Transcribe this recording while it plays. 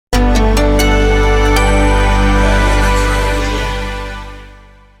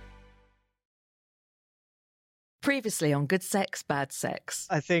Previously on Good Sex, Bad Sex.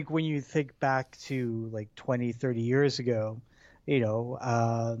 I think when you think back to like 20, 30 years ago,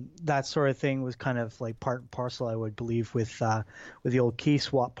 that sort of thing was kind of like part and parcel, I would believe, with the old key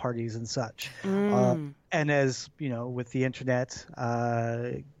swap parties and such. And as, with the internet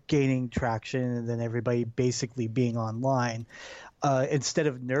gaining traction and then everybody basically being online, instead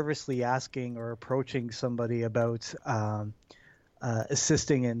of nervously asking or approaching somebody about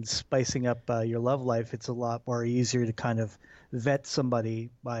assisting and spicing up your love life, it's a lot more easier to kind of vet somebody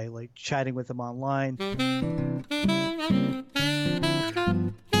by like chatting with them online.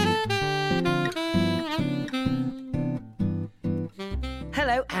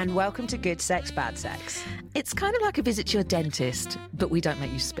 Hello and welcome to Good Sex, Bad Sex. It's kind of like a visit to your dentist, but we don't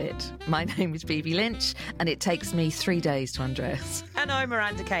make you spit. My name is Phoebe Lynch, and it takes me 3 days to undress. And I'm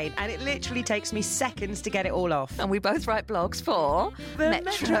Miranda Kane, and it literally takes me seconds to get it all off. And we both write blogs for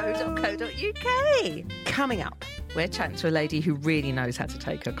metro.co.uk. Coming up, we're chatting to a lady who really knows how to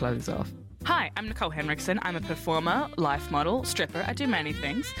take her clothes off. Hi, I'm Nicole Henriksen. I'm a performer, life model, stripper. I do many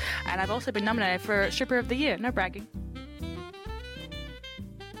things. And I've also been nominated for Stripper of the Year. No bragging.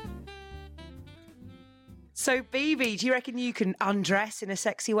 So, Phoebe, do you reckon you can undress in a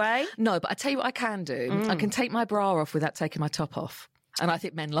sexy way? No, but I tell you what I can do. I can take my bra off without taking my top off. And I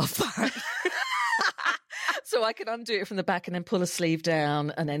think men love that. So I can undo it from the back and then pull a sleeve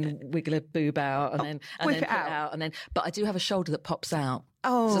down and then wiggle a boob out and then whip pull it out. But I do have a shoulder that pops out.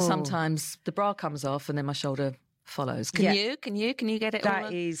 Oh. So sometimes the bra comes off and then my shoulder follows. Can you get it all?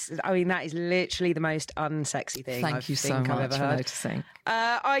 That is literally the most unsexy thing Thank you so much for noticing.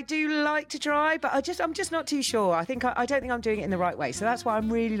 I do like to try, but I'm just not too sure. I don't think I'm doing it in the right way. So that's why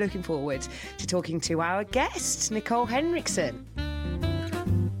I'm really looking forward to talking to our guest, Nicole Henriksen.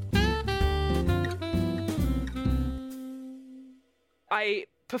 I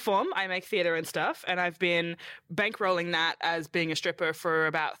perform, I make theatre and stuff, and I've been bankrolling that as being a stripper for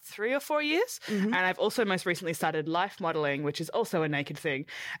about 3 or 4 years. And I've also most recently started life modelling, which is also a naked thing.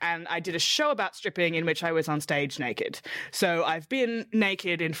 And I did a show about stripping in which I was on stage naked. So I've been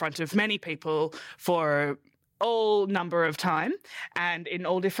naked in front of many people for all number of time and in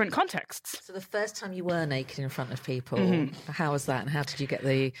all different contexts. So the first time you were naked in front of people, how was that? And how did you get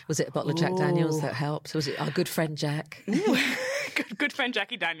was it a bottle of Jack Daniels that helped? Was it our good friend Jack? Good friend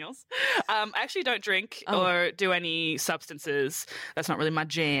Jackie Daniels. I actually don't drink or do any substances. That's not really my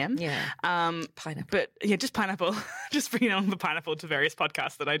jam. Yeah. Pineapple. But yeah, just pineapple. Just bringing on the pineapple to various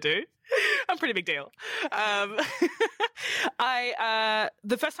podcasts that I do. I'm a pretty big deal.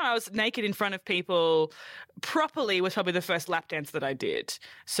 The first time I was naked in front of people properly was probably the first lap dance that I did.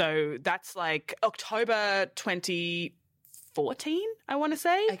 So that's like October 2014, I want to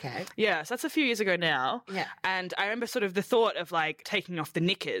say. Okay. Yeah, so that's a few years ago now. Yeah. And I remember sort of the thought of like taking off the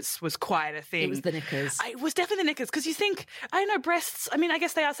knickers was quite a thing. It was the knickers. It was definitely the knickers because you think, I don't know, breasts, I mean, I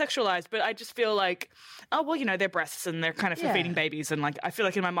guess they are sexualized, but I just feel like, oh, well, they're breasts and they're kind of for feeding babies. And like, I feel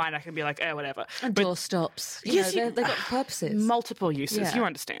like in my mind, I can be like, oh, whatever. And but, door stops. Yes, they've got purposes. Multiple uses. Yeah. You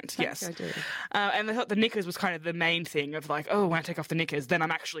understand. Yes. I do. And I thought the knickers was kind of the main thing of like, oh, when I take off the knickers, then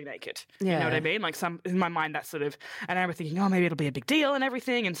I'm actually naked. Yeah. You know what I mean? Like in my mind, that's sort of, and I remember thinking, oh, maybe it'll be a big deal and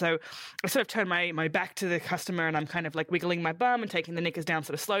everything. And so I sort of turn my back to the customer and I'm kind of like wiggling my bum and taking the knickers down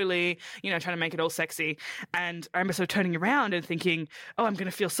sort of slowly, trying to make it all sexy. And I remember sort of turning around and thinking, oh, I'm going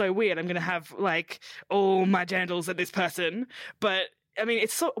to feel so weird. I'm going to have like all my genitals at this person. But I mean,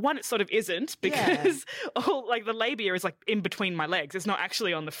 it sort of isn't because all like the labia is like in between my legs. It's not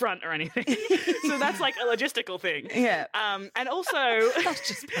actually on the front or anything. So that's like a logistical thing. Yeah. And also That's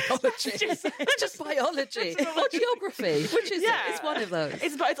just biology. It's just biology. Or geography. Which is it? It's one of those.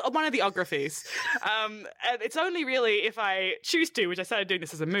 It's one of the ographies. And it's only really if I choose to, which I started doing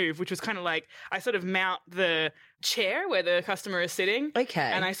this as a move, which was kind of like I sort of mount the chair where the customer is sitting. Okay.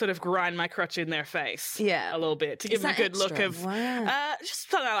 And I sort of grind my crotch in their face. Yeah. A little bit to give them a good look of. Wow. Just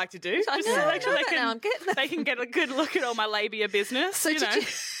something I like to do. I Just know, to make sure I know that now, I'm getting that. they can get a good look at all my labia business. So did you?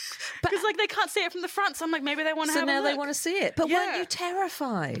 Because like they can't see it from the front, so I'm like maybe they want to have a look. So now they want to see it. But weren't Yeah. you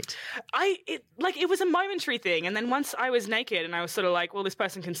terrified? It was a momentary thing, and then once I was naked and I was sort of like, well, this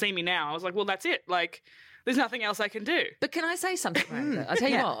person can see me now. I was like, well, that's it. Like, there's nothing else I can do. But can I say something, Miranda? I tell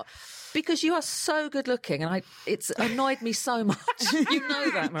you what, because you are so good looking, and it's annoyed me so much. You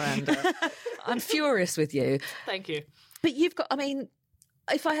know that, Miranda. I'm furious with you. Thank you. But you've got, I mean,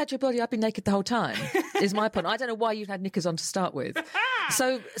 if I had your body, I'd be naked the whole time, is my point. I don't know why you had knickers on to start with.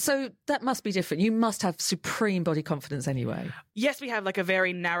 So that must be different. You must have supreme body confidence anyway. Yes, we have like a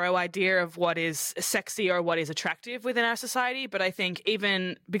very narrow idea of what is sexy or what is attractive within our society. But I think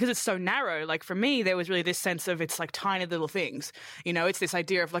even because it's so narrow, like for me, there was really this sense of it's like tiny little things. You know, it's this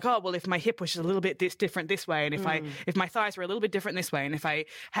idea of like, oh, well, if my hip was a little bit different this way, and if my thighs were a little bit different this way, and if I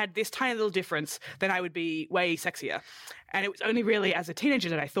had this tiny little difference, then I would be way sexier. And it was only really as a teenager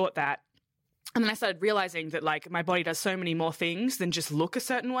that I thought that. And then I started realizing that like my body does so many more things than just look a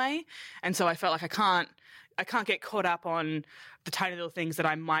certain way. And so I felt like I can't get caught up on the tiny little things that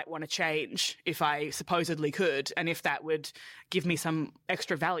I might want to change if I supposedly could, and if that would give me some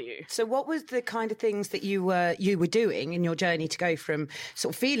extra value. So what was the kind of things that you were doing in your journey to go from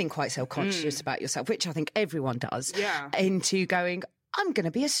sort of feeling quite self-conscious about yourself, which I think everyone does, into going, I'm going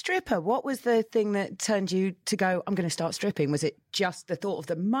to be a stripper? What was the thing that turned you to go, I'm going to start stripping? Was it just the thought of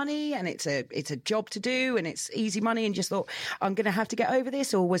the money and it's a job to do and it's easy money and just thought, I'm going to have to get over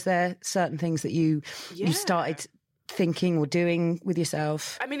this? Or was there certain things that you started thinking or doing with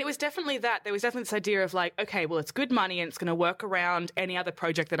yourself? I mean, it was definitely that. There was definitely this idea of like, okay, well, it's good money and it's going to work around any other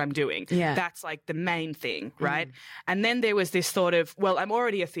project that I'm doing. Yeah. That's like the main thing, right? And then there was this thought of, well, I'm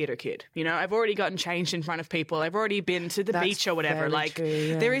already a theatre kid. You know, I've already gotten changed in front of people. I've already been to the beach or whatever. Like,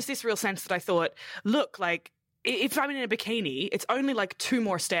 there is this real sense that I thought, look, like, if I'm in a bikini, it's only like 2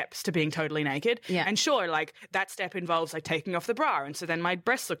 more steps to being totally naked. Yeah. And sure, like that step involves like taking off the bra. And so then my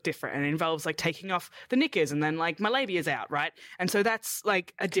breasts look different, and it involves like taking off the knickers, and then like my labia's out, right? And so that's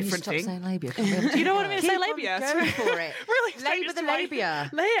like a different thing. Saying labia. Do you know what I mean? Say labia. Go for it. Really? Labour the labia.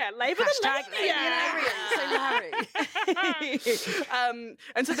 Labor the Hashtag labia.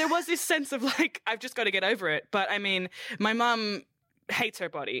 And so there was this sense of like, I've just got to get over it. But I mean, my mum hates her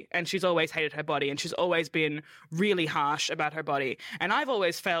body, and she's always hated her body, and she's always been really harsh about her body. And I've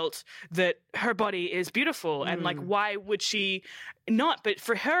always felt that her body is beautiful, and like, why would she not? But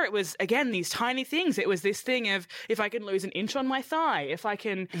for her, it was, again, these tiny things. It was this thing of, if I can lose an inch on my thigh, if I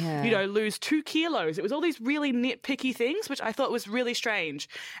can, you know, lose 2 kilos. It was all these really nitpicky things, which I thought was really strange.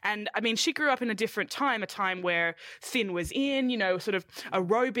 And I mean, she grew up in a different time, a time where thin was in, you know, sort of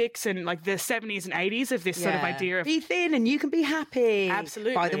aerobics and like the 70s and 80s of this sort of idea of be thin and you can be happy.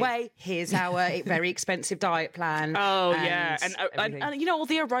 Absolutely. By the way, here's our very expensive diet plan. Oh, yeah. And, you know, all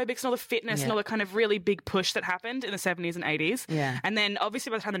the aerobics and all the fitness and all the kind of really big push that happened in the 70s and 80s. Yeah. And then obviously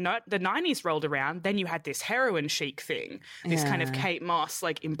by the time the 90s rolled around, then you had this heroin chic thing, this kind of Kate Moss,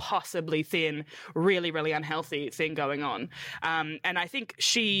 like impossibly thin, really, really unhealthy thing going on. And I think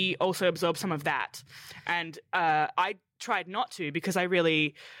she also absorbed some of that. And I tried not to, because I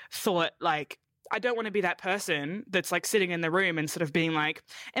really thought like, I don't want to be that person that's like sitting in the room and sort of being like,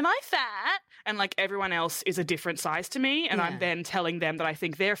 am I fat? And like everyone else is a different size to me. And I'm then telling them that I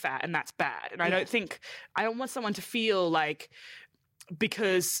think they're fat, and that's bad. And I don't want someone to feel like,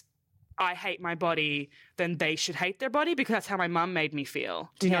 because I hate my body, then they should hate their body, because that's how my mum made me feel.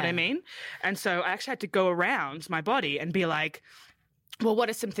 Do you know what I mean? And so I actually had to go around my body and be like, well, what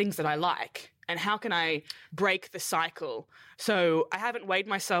are some things that I like? And how can I break the cycle? So I haven't weighed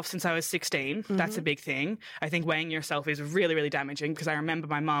myself since I was 16. That's a big thing. I think weighing yourself is really, really damaging, because I remember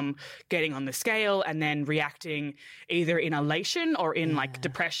my mum getting on the scale and then reacting either in elation or in like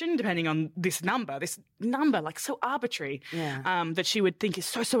depression, depending on this number like so arbitrary, that she would think is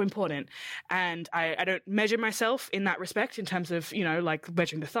so, so important. And I don't measure myself in that respect in terms of, you know, like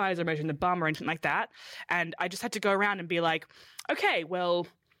measuring the thighs or measuring the bum or anything like that. And I just had to go around and be like, okay, well,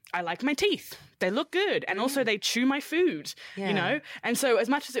 I like my teeth. They look good. And also they chew my food, you know? And so as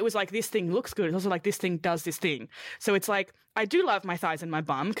much as it was like, this thing looks good, it's also like, this thing does this thing. So it's like, I do love my thighs and my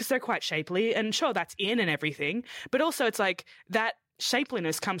bum because they're quite shapely, and sure, that's in and everything. But also it's like that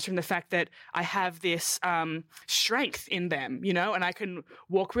shapeliness comes from the fact that I have this strength in them, you know, and I can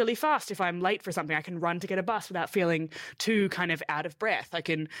walk really fast if I'm late for something. I can run to get a bus without feeling too kind of out of breath. I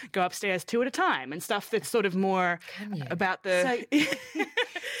can go upstairs 2 at a time and stuff that's sort of more about the...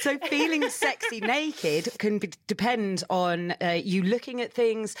 So feeling sexy naked can depend on you looking at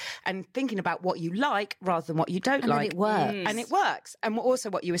things and thinking about what you like rather than what you don't like. And it works. And it works. And also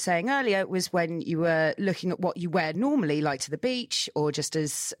what you were saying earlier was when you were looking at what you wear normally, like to the beach or just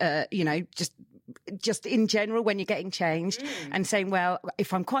as, you know, just in general when you're getting changed and saying, well,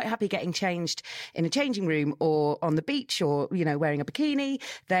 if I'm quite happy getting changed in a changing room or on the beach or, you know, wearing a bikini,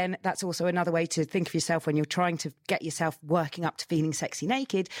 then that's also another way to think of yourself when you're trying to get yourself working up to feeling sexy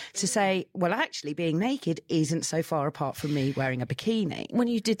naked, to say, well, actually being naked isn't so far apart from me wearing a bikini. When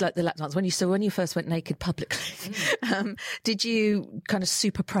you did like the lap dance, when you first went naked publicly, did you kind of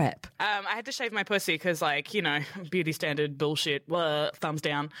super prep? I had to shave my pussy because, like, you know, beauty standard bullshit, thumbs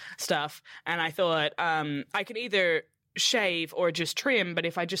down stuff. And I thought I could either shave or just trim, but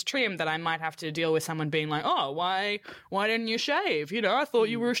if I just trim, then I might have to deal with someone being like, oh, why didn't you shave? You know, I thought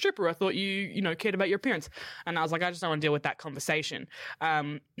you were a stripper. I thought you cared about your appearance. And I was like, I just don't want to deal with that conversation.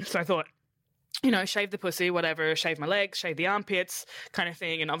 So I thought, shave the pussy, whatever, shave my legs, shave the armpits kind of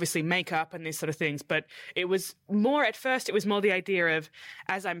thing, and obviously makeup and these sort of things. But it was more the idea of,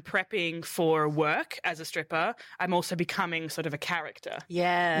 as I'm prepping for work as a stripper, I'm also becoming sort of a character.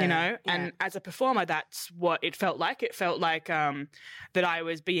 Yeah. And as a performer, that's what it felt like. It felt like that I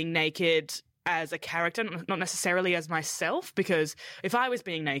was being naked as a character, not necessarily as myself, because if I was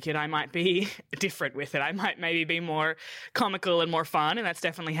being naked, I might be different with it. I might maybe be more comical and more fun, and that's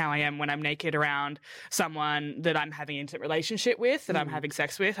definitely how I am when I'm naked around someone that I'm having an intimate relationship with, that I'm having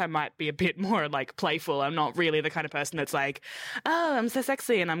sex with. I might be a bit more like playful. I'm not really the kind of person that's like, oh, I'm so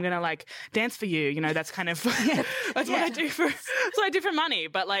sexy and I'm gonna like dance for you. That's kind of that's what I do for money.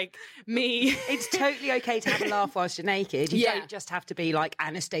 But like me, it's totally okay to have a laugh whilst you're naked. You don't just have to be like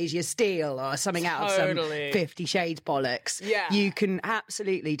Anastasia Steele or something out of some 50 Shades bollocks. Yeah. You can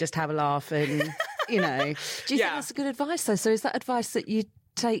absolutely just have a laugh and, Do you think that's a good advice, though? So is that advice that you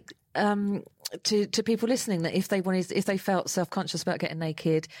take to people listening, that if they felt self-conscious about getting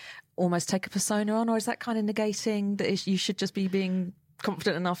naked, almost take a persona on, or is that kind of negating that you should just be being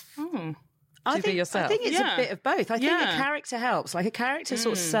confident enough to be yourself? I think it's a bit of both. I think a character helps. Like a character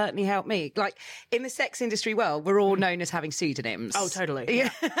sort of certainly helped me. Like in the sex industry world, we're all known as having pseudonyms. Oh, totally.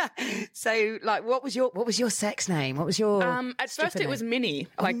 Yeah. So like what was your sex name? What was your at first it was Minnie,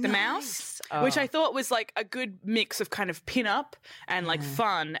 like the mouse, which I thought was like a good mix of kind of pin-up and like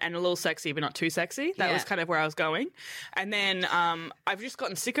fun and a little sexy but not too sexy. That was kind of where I was going. And then I've just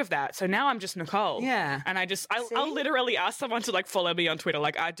gotten sick of that. So now I'm just Nicole. Yeah. And I'll literally ask someone to like follow me on Twitter.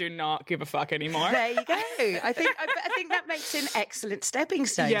 Like I do not give a fuck anymore. There you go. I think that makes an excellent stepping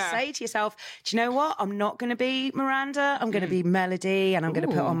stone. Yeah. Say to yourself, do you know what? I'm not going to be Miranda. I'm going to be Melody, and I'm going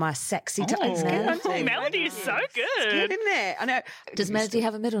to put on my sexy. Melody is so good. It's good, isn't it? I know. Does Melody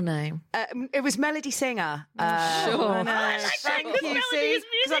have a middle name? It was Melody Singer. Sure. I know. I like Thank that. you, Melody's see,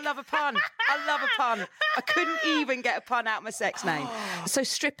 because I music. love a pun. I couldn't even get a pun out of my sex name. So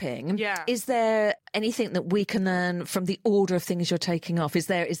stripping, Yeah. is there anything that we can learn from the order of things you're taking off? Is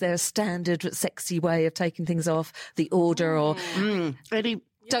there a standard sexy way of taking things off, the order, or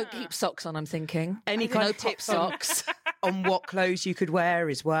don't keep socks on, I'm thinking. Any kind no of pop tips on- socks. On what clothes you could wear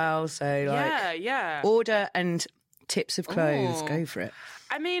as well. So like Yeah. order and tips of clothes. Ooh. Go for it.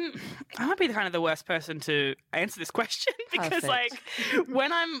 I mean, I might be kind of the worst person to answer this question because, Perfect. like,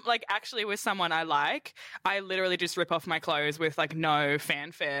 when I'm like actually with someone I like, I literally just rip off my clothes with like no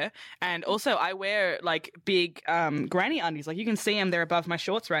fanfare. And also, I wear like big granny undies. Like you can see them; they're above my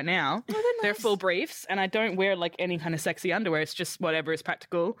shorts right now. Oh, they're full briefs, and I don't wear like any kind of sexy underwear. It's just whatever is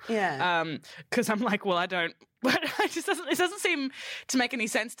practical. Yeah. Because I'm like, well, I don't. But it doesn't seem to make any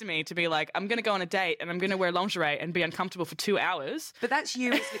sense to me to be like, I'm going to go on a date and I'm going to wear lingerie and be uncomfortable for 2 hours. But that's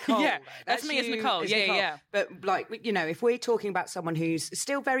you as Nicole. Yeah, though. that's me as you Nicole. Yeah. But like, if we're talking about someone who's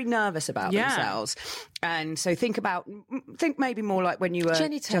still very nervous about themselves, and so think maybe more like when you were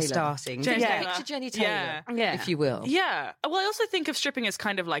Jenny Taylor. just starting. Jenny yeah. Taylor. Picture Jenny Taylor, Yeah. if you will. Yeah. Well, I also think of stripping as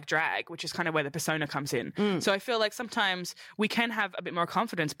kind of like drag, which is kind of where the persona comes in. So I feel like sometimes we can have a bit more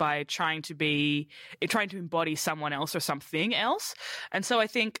confidence by trying to embody someone else or something else. And so I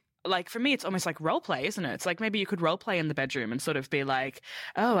think, like, for me, it's almost like role play, isn't it? It's like maybe you could role play in the bedroom and sort of be like,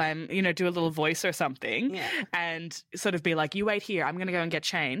 oh, I'm, do a little voice or something and sort of be like, you wait here, I'm going to go and get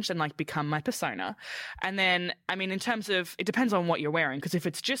changed and like become my persona. And then, I mean, in terms of, it depends on what you're wearing, because if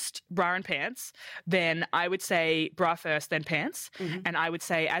it's just bra and pants, then I would say bra first, then pants. And I would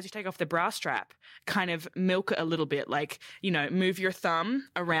say, as you take off the bra strap, kind of milk it a little bit, like, move your thumb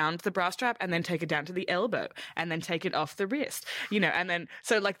around the bra strap and then take it down to the elbow and then take it off the wrist, and then,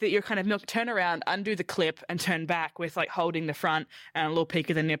 so like you're kind of turn around, undo the clip and turn back with like holding the front and a little peek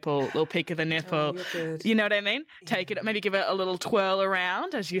of the nipple. Oh, you're good. You know what I mean? Take it, maybe give it a little twirl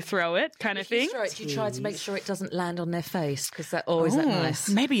around as you throw it, kind of thing. Do you try to make sure it doesn't land on their face? Because that always that nice.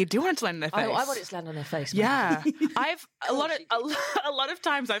 Maybe you do want it to land on their face. I want it to land on their face. Yeah, I've a lot of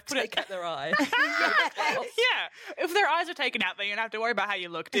times I've put Take out their eye. Yeah, if their eyes are taken out, then you don't have to worry about how you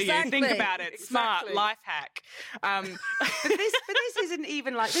look, do you? Exactly. Think about it. Smart Exactly. life hack. But this isn't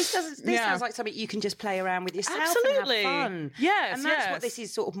even like, this sounds like something you can just play around with yourself Absolutely. and have fun. Yes, and that's what this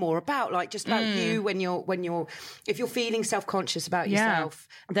is sort of more about. Like just about you if you're feeling self-conscious about yourself,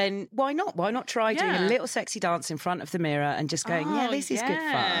 then why not? Why not try doing a little sexy dance in front of the mirror and just going, this is good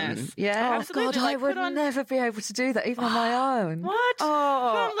fun. Yeah. Oh God, I would never be able to do that even on my own. What?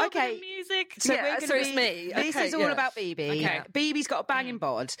 Oh, Put on okay. Music. So, so it's me. This is all about BB. Okay. BB's got a banging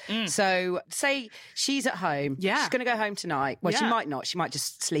bod. So say she's at home. Yeah. She's going to go home tonight. Well, she Yeah. might not. She might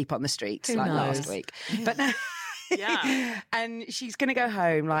just sleep on the streets Who like knows? last week. But Yeah. and she's going to go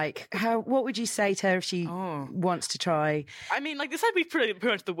home. Like, what would you say to her if she wants to try? I mean, like, this might be pretty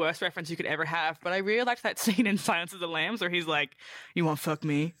much the worst reference you could ever have, but I really liked that scene in Silence of the Lambs where he's like, "You want fuck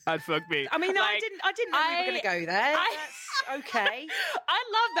me? I'd fuck me." I mean, I didn't know we were going to go there. That's okay. I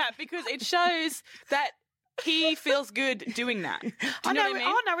love that because it shows that he feels good doing that. Do you know what I mean?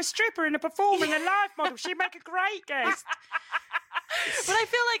 I know a stripper and a performer and a live model. She'd make a great guest. But I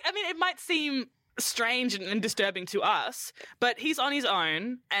feel like, I mean, it might seem strange and disturbing to us, but he's on his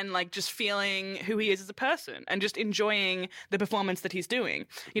own and like just feeling who he is as a person and just enjoying the performance that he's doing.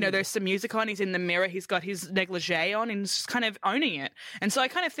 You know, there's some music on, he's in the mirror, he's got his negligee on and he's just kind of owning it. And so I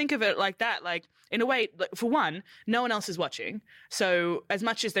kind of think of it like that, like in a way, like, for one, no one else is watching. So as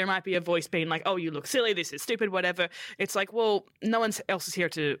much as there might be a voice being like, "Oh, you look silly, this is stupid, whatever," it's like, well, no one else is here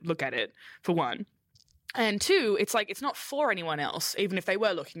to look at it, for one. And two, it's like, it's not for anyone else, even if they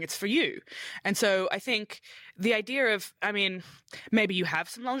were looking, it's for you. And so I think the idea of, I mean, maybe you have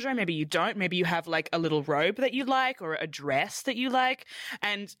some lingerie, maybe you don't, maybe you have like a little robe that you like or a dress that you like.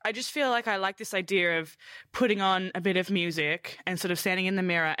 And I just feel like I like this idea of putting on a bit of music and sort of standing in the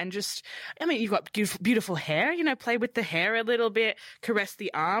mirror and just, I mean, you've got beautiful hair, you know, play with the hair a little bit, caress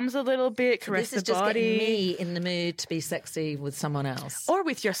the arms a little bit, caress This is the just body. getting me in the mood to be sexy with someone else. Or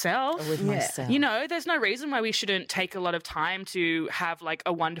with yourself. Or with myself. You know, there's no reason why we shouldn't take a lot of time to have like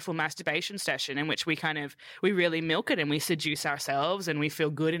a wonderful masturbation session in which we really milk it and we seduce ourselves and we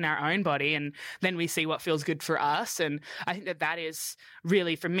feel good in our own body and then we see what feels good for us. And I think that is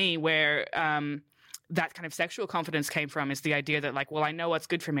really, for me, where that kind of sexual confidence came from, is the idea that like, well, I know what's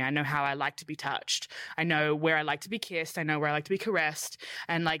good for me. I know how I like to be touched. I know where I like to be kissed. I know where I like to be caressed.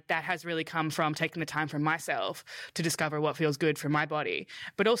 And like that has really come from taking the time for myself to discover what feels good for my body,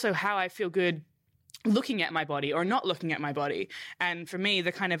 but also how I feel good looking at my body or not looking at my body. And for me,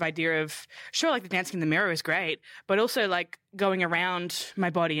 the kind of idea of, sure, like the dancing in the mirror is great, but also like going around my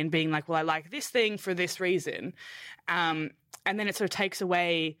body and being like, well, I like this thing for this reason. And then it sort of takes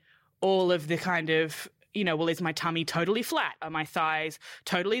away all of the kind of, you know, well, is my tummy totally flat? Are my thighs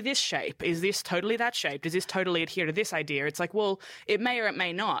totally this shape? Is this totally that shape? Does this totally adhere to this idea? It's like, well, it may or it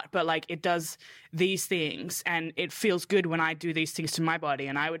may not, but like it does these things and it feels good when I do these things to my body,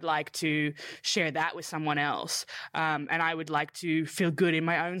 and I would like to share that with someone else. And I would like to feel good in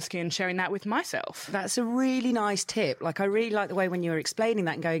my own skin sharing that with myself. That's a really nice tip. Like, I really like the way when you were explaining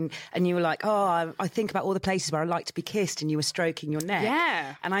that and going, and you were like, oh, I think about all the places where I like to be kissed, and you were stroking your neck.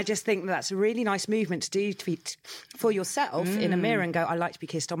 Yeah. And I just think that's a really nice movement to do for yourself in a mirror and go, I like to be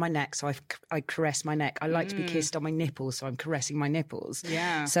kissed on my neck, so I caress my neck. I like to be kissed on my nipples, so I'm caressing my nipples.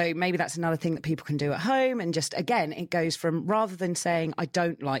 Yeah. So maybe that's another thing that people can do at home. And just, again, it goes from, rather than saying, I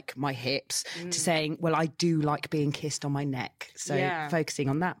don't like my hips, to saying, well, I do like being kissed on my neck. So focusing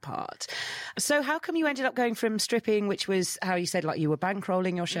on that part. So how come you ended up going from stripping, which was how you said, like you were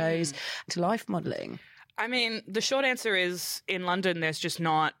bankrolling your shows, to life modelling? I mean, the short answer is, in London, there's just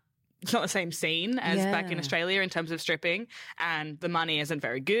it's not the same scene as back in Australia in terms of stripping, and the money isn't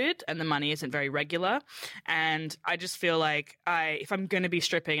very good and the money isn't very regular. And I just feel like if I'm going to be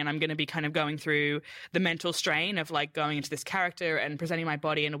stripping and I'm going to be kind of going through the mental strain of like going into this character and presenting my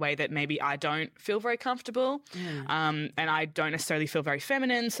body in a way that maybe I don't feel very comfortable, and I don't necessarily feel very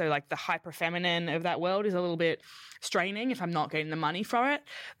feminine, so like the hyper feminine of that world is a little bit straining if I'm not getting the money for it,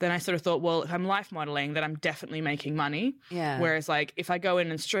 then I sort of thought, well, if I'm life modeling, then I'm definitely making money. Yeah. Whereas like if I go in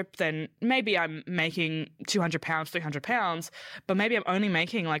and strip, then maybe I'm making £200, £300, but maybe I'm only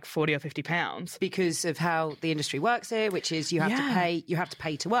making like 40 or 50 pounds. Because of how the industry works here, which is you have to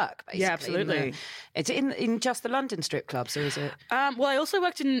pay to work, basically. Yeah, absolutely. It's in just the London strip clubs, or is it? Well, I also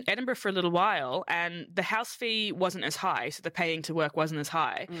worked in Edinburgh for a little while, and the house fee wasn't as high, so the paying to work wasn't as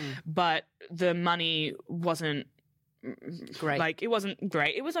high, but the money wasn't great. Like, it wasn't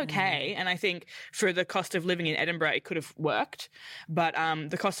great. It was okay. And I think for the cost of living in Edinburgh, it could have worked. But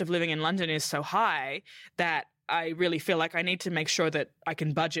the cost of living in London is so high that I really feel like I need to make sure that I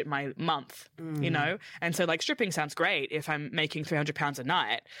can budget my month, you know? And so like stripping sounds great if I'm making £300 a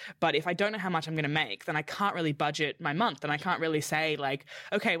night, but if I don't know how much I'm going to make, then I can't really budget my month, and I can't really say like,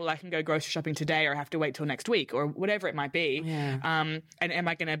 okay, well I can go grocery shopping today or I have to wait till next week or whatever it might be. And am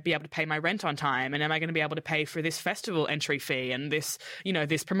I going to be able to pay my rent on time? And am I going to be able to pay for this festival entry fee and this, you know,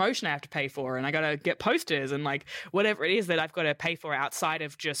 this promotion I have to pay for, and I got to get posters and like whatever it is that I've got to pay for outside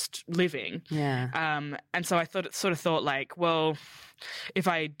of just living. And so I thought like, well, if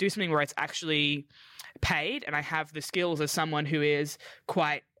I do something where it's actually paid and I have the skills as someone who is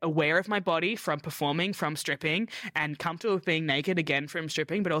quite aware of my body from performing, from stripping, and comfortable with being naked again from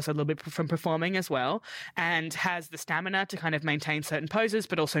stripping, but also a little bit from performing as well, and has the stamina to kind of maintain certain poses,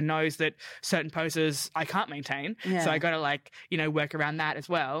 but also knows that certain poses I can't maintain. So I got to like, you know, work around that as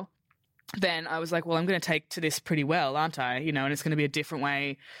well. Then I was like, well, I'm going to take to this pretty well, aren't I? You know, and it's going to be a different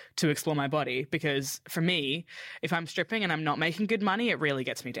way to explore my body, because for me, if I'm stripping and I'm not making good money, it really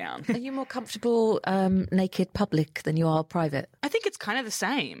gets me down. Are you more comfortable naked public than you are private? I think it's kind of the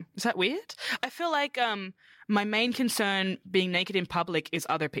same. Is that weird? I feel like my main concern being naked in public is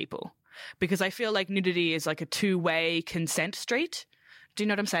other people, because I feel like nudity is like a two-way consent street. Do you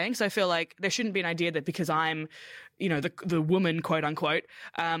know what I'm saying? So I feel like there shouldn't be an idea that because I'm, you know, the woman, quote unquote,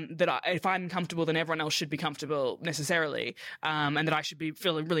 if I'm comfortable, then everyone else should be comfortable necessarily, and that I should be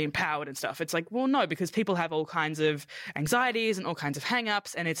feeling really empowered and stuff. It's like, well, no, because people have all kinds of anxieties and all kinds of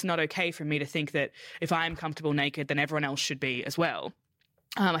hang-ups, and it's not okay for me to think that if I'm comfortable naked, then everyone else should be as well.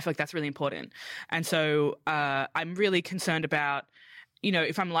 I feel like that's really important. And so I'm really concerned about, you know,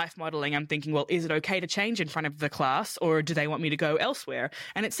 if I'm life modeling, I'm thinking, well, is it okay to change in front of the class, or do they want me to go elsewhere?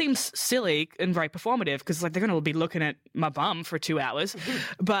 And it seems silly and very performative, because like they're going to be looking at my bum for 2 hours.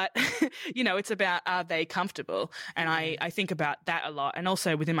 But, you know, it's about, are they comfortable? And I think about that a lot. And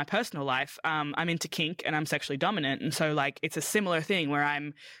also within my personal life, I'm into kink and I'm sexually dominant. And so like it's a similar thing where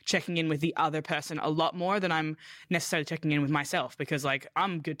I'm checking in with the other person a lot more than I'm necessarily checking in with myself, because like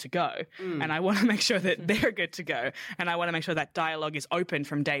I'm good to go and I want to make sure that they're good to go. And I want to make sure that dialogue is open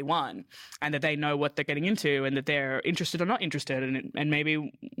from day one, and that they know what they're getting into, and that they're interested or not interested, and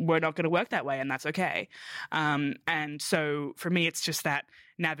maybe we're not going to work that way, and that's okay. And so for me, it's just that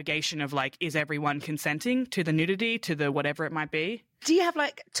navigation of like, is everyone consenting to the nudity, to the whatever it might be? Do you have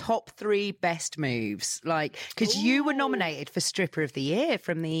like top 3 best moves? Like, because you were nominated for Stripper of the Year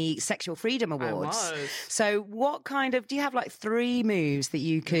from the Sexual Freedom Awards. I was. So what kind of, do you have like 3 moves that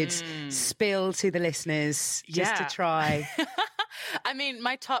you could spill to the listeners just to try? I mean,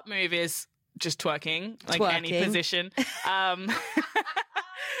 my top move is just twerking, like any position.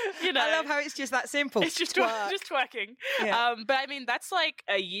 You know, I love how it's just that simple. It's just twerking. Yeah. But I mean, that's like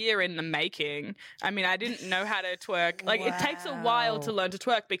a year in the making. I mean, I didn't know how to twerk. Like, it takes a while to learn to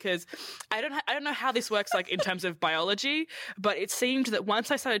twerk, because I don't know how this works, like in terms of biology. But it seemed that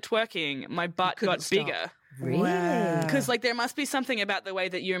once I started twerking, my butt got bigger. Really? Because like there must be something about the way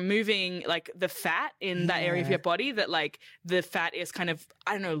that you're moving, like the fat in that area of your body, that like the fat is kind of,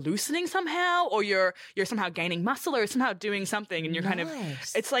 I don't know, loosening somehow, or you're somehow gaining muscle, or somehow doing something, and you're kind of,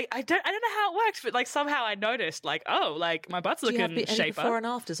 it's like I don't know how it works, but like somehow I noticed like, oh, like my butt's looking shaper. Do you have any before and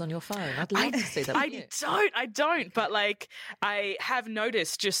afters on your phone? I'd love to see them. I don't, but like I have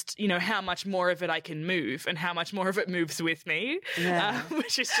noticed just, you know, how much more of it I can move, and how much more of it moves with me,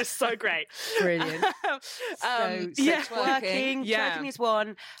 which is just so great. Brilliant. Twerking is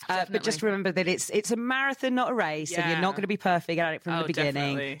one, but just remember that it's a marathon, not a race, and you're not going to be perfect at it from the beginning.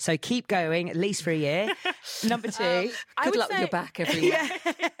 Definitely. So keep going, at least for a year. Number 2, good luck with your back every year.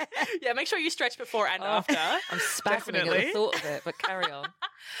 Yeah, make sure you stretch before and after. I'm spasming at the thought of it, but carry on.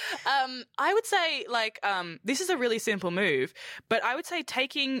 I would say, like, this is a really simple move, but I would say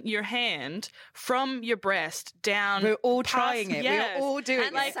taking your hand from your breast down. We're all trying it. Yes, we're all doing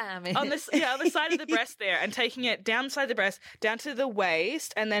it. Like, on the side of the breast there, and taking it down the side of the breast, down to the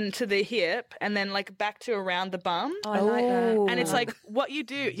waist, and then to the hip, and then like back to around the bum. Oh, I like that. And it's like what you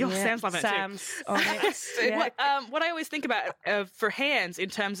do. Sam's loving Sam's it too. on it. What I always think about for hands in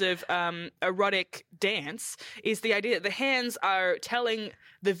terms of erotic dance is the idea that the hands are telling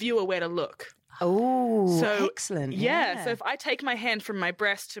the viewer where to look. Oh, so, excellent. Yeah. So if I take my hand from my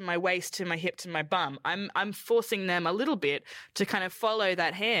breast to my waist to my hip to my bum, I'm forcing them a little bit to kind of follow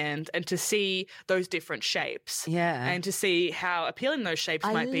that hand and to see those different shapes. Yeah. And to see how appealing those shapes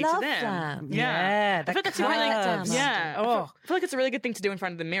might be to them. That. Yeah. I feel that's I feel like it's a really good thing to do in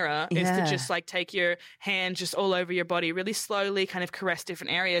front of the mirror is to just like take your hand just all over your body really slowly, kind of caress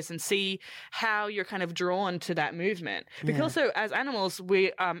different areas and see how you're kind of drawn to that movement. Because also as animals,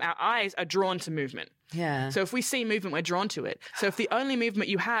 our eyes are drawn to movement. Yeah. So if we see movement, we're drawn to it. So if the only movement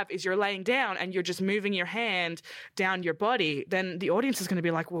you have is you're laying down and you're just moving your hand down your body, then the audience is going to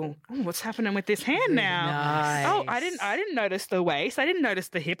be like, well, what's happening with this hand now? Nice. Oh, I didn't notice the waist. I didn't notice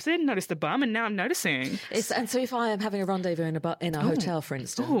the hips. I didn't notice the bum. And now I'm noticing. And so if I am having a rendezvous in a hotel, for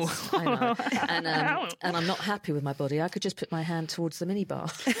instance, I know, and I'm not happy with my body, I could just put my hand towards the minibar.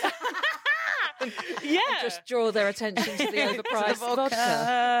 Yeah. Just draw their attention to the overpriced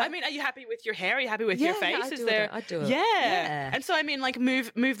vodka. I mean, are you happy with your hair? Are you happy with your face? I do it. Yeah. And so, I mean, like,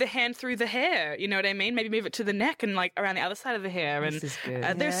 move the hand through the hair. You know what I mean? Maybe move it to the neck and, like, around the other side of the hair. This is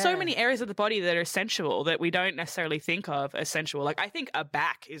good. There's so many areas of the body that are sensual that we don't necessarily think of as sensual. Like, I think a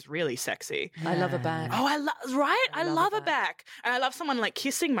back is really sexy. I love a back. Oh, I love a back. And I love someone, like,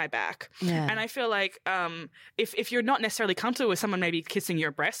 kissing my back. Yeah. And I feel like if you're not necessarily comfortable with someone maybe kissing your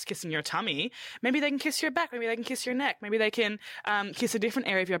breast, kissing your tummy, maybe they can kiss your back, maybe they can kiss your neck, maybe they can kiss a different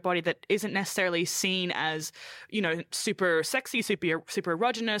area of your body that isn't necessarily seen as, you know, super sexy, super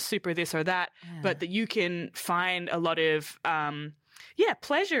erogenous, super this or that, but that you can find a lot of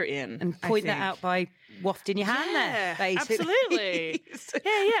pleasure in. And point that out by wafting your hand there, basically. Absolutely.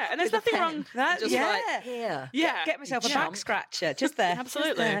 yeah. And there's nothing wrong. Just right here. Yeah. Get myself a back scratcher, just there.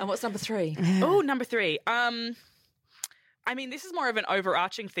 Absolutely. And what's number 3? Oh, number 3. I mean, this is more of an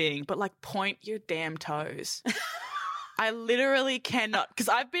overarching thing, but like point your damn toes. I literally cannot, because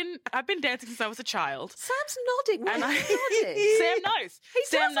I've been dancing since I was a child. Sam's nodding. Why And are you nodding? Sam knows.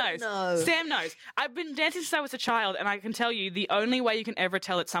 Sam doesn't know. Sam knows. I've been dancing since I was a child, and I can tell you the only way you can ever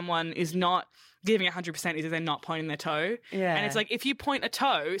tell that someone is not giving 100% is if they're not pointing their toe. Yeah. And it's like, if you point a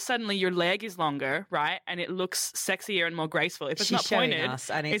toe, suddenly your leg is longer, right? And it looks sexier and more graceful. If it's She's not showing pointed, us,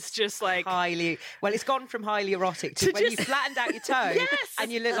 and it's just like... it's gone from highly erotic to when you flattened out your toe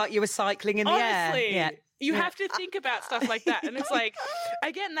and you look like you were cycling in the air. Honestly, Yeah. you have to think about stuff like that. And it's like,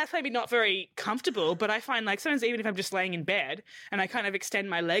 again, that's maybe not very comfortable, but I find like sometimes even if I'm just laying in bed and I kind of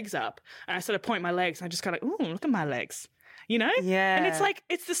extend my legs up and I sort of point my legs and I just kind of, ooh, look at my legs. You know? Yeah. And it's like,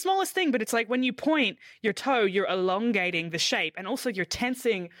 it's the smallest thing, but it's like when you point your toe, you're elongating the shape and also you're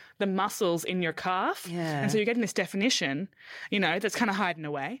tensing the muscles in your calf. Yeah. And so you're getting this definition, you know, that's kind of hiding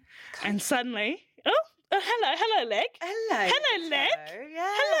away. And suddenly, hello, leg. Hello, leg.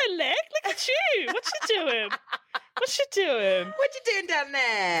 Yeah. Hello, leg. Look at you. What you doing? What you doing? What you doing down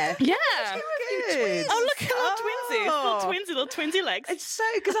there? Yeah. Good. Oh, look at little twinsy legs. It's so,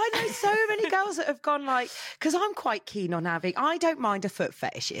 because I know so many girls that have gone like, because I'm quite keen on having, I don't mind a foot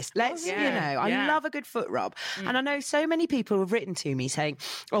fetishist. I love a good foot rub. And I know so many people have written to me saying,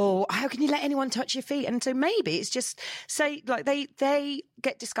 oh, how can you let anyone touch your feet? And so maybe it's just say, like, they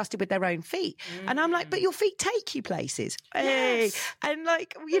get disgusted with their own feet. And I'm like, but your feet take you places. Yes. Hey. And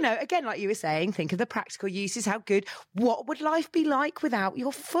like, you know, again, like you were saying, think of the practical uses, how good, what would life be like without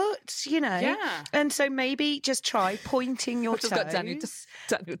your foot, you know? Yeah. And so maybe just try pointing your toes. Just got Daniel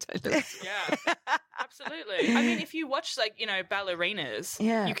Taylor. Yeah, absolutely. I mean, if you watch, like, you know, ballerinas,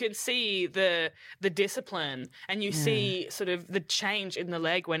 Yeah. you can see the discipline and you see sort of the change in the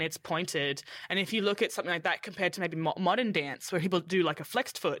leg when it's pointed. And if you look at something like that compared to maybe modern dance where people do like a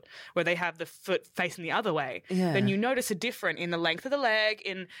flexed foot where they have the foot facing the other way, then you notice a difference in the length of the leg,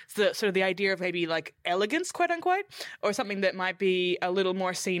 in the sort of the idea of maybe like elegance, quote unquote, or something that might be a little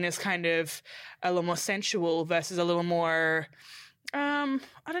more seen as kind of a little more sensual versus a little more... I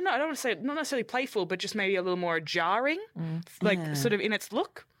don't know. I don't want to say not necessarily playful, but just maybe a little more jarring, sort of in its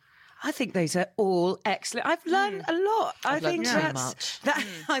look. I think those are all excellent. I've learned a lot. I think learned too much.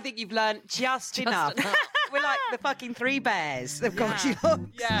 I think you've learned just enough. We're like the fucking three bears. They've got you.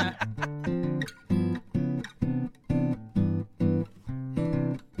 Yeah.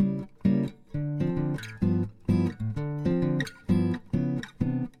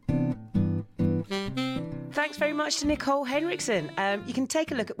 Thanks very much to Nicole Henriksen. You can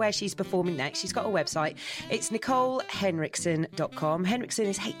take a look at where she's performing next. She's got a website. It's NicoleHenriksen.com. Henriksen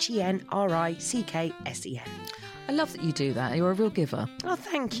is Henriksen. I love that you do that. You're a real giver. Oh,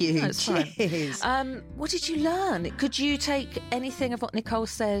 thank you. That's fine. Cheers. What did you learn? Could you take anything of what Nicole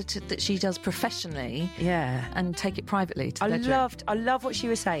said that she does professionally and take it privately to I love what she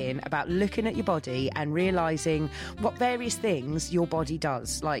was saying about looking at your body and realising what various things your body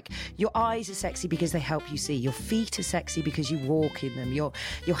does. Like, your eyes are sexy because they help you see. Your feet are sexy because you walk in them. Your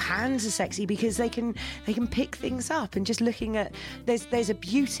hands are sexy because they can pick things up. And just looking at, there's a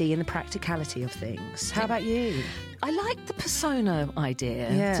beauty in the practicality of things. How about you? I like the persona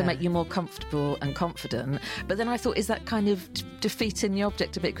idea Yeah. to make you more comfortable and confident, but then I thought, is that kind of defeating the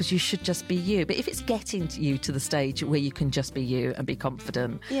object a bit, because you should just be you? But if it's getting you to the stage where you can just be you and be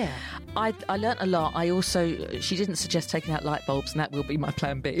confident, Yeah. I learnt a lot. She didn't suggest taking out light bulbs, and that will be my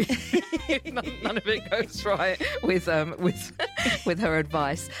plan B. None of it goes right with her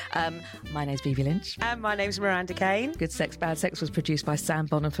advice. My name's Vivi Lynch. And my name's Miranda Kane. Good Sex, Bad Sex was produced by Sam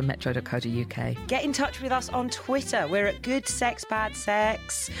Bonham for Metro.co.uk. Get in touch with us on Twitter. We're at Good Sex, Bad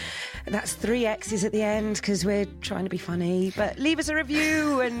Sex. That's 3 X's at the end because we're trying to be funny. But leave us a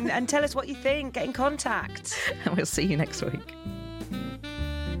review and tell us what you think. Get in contact. And we'll see you next week.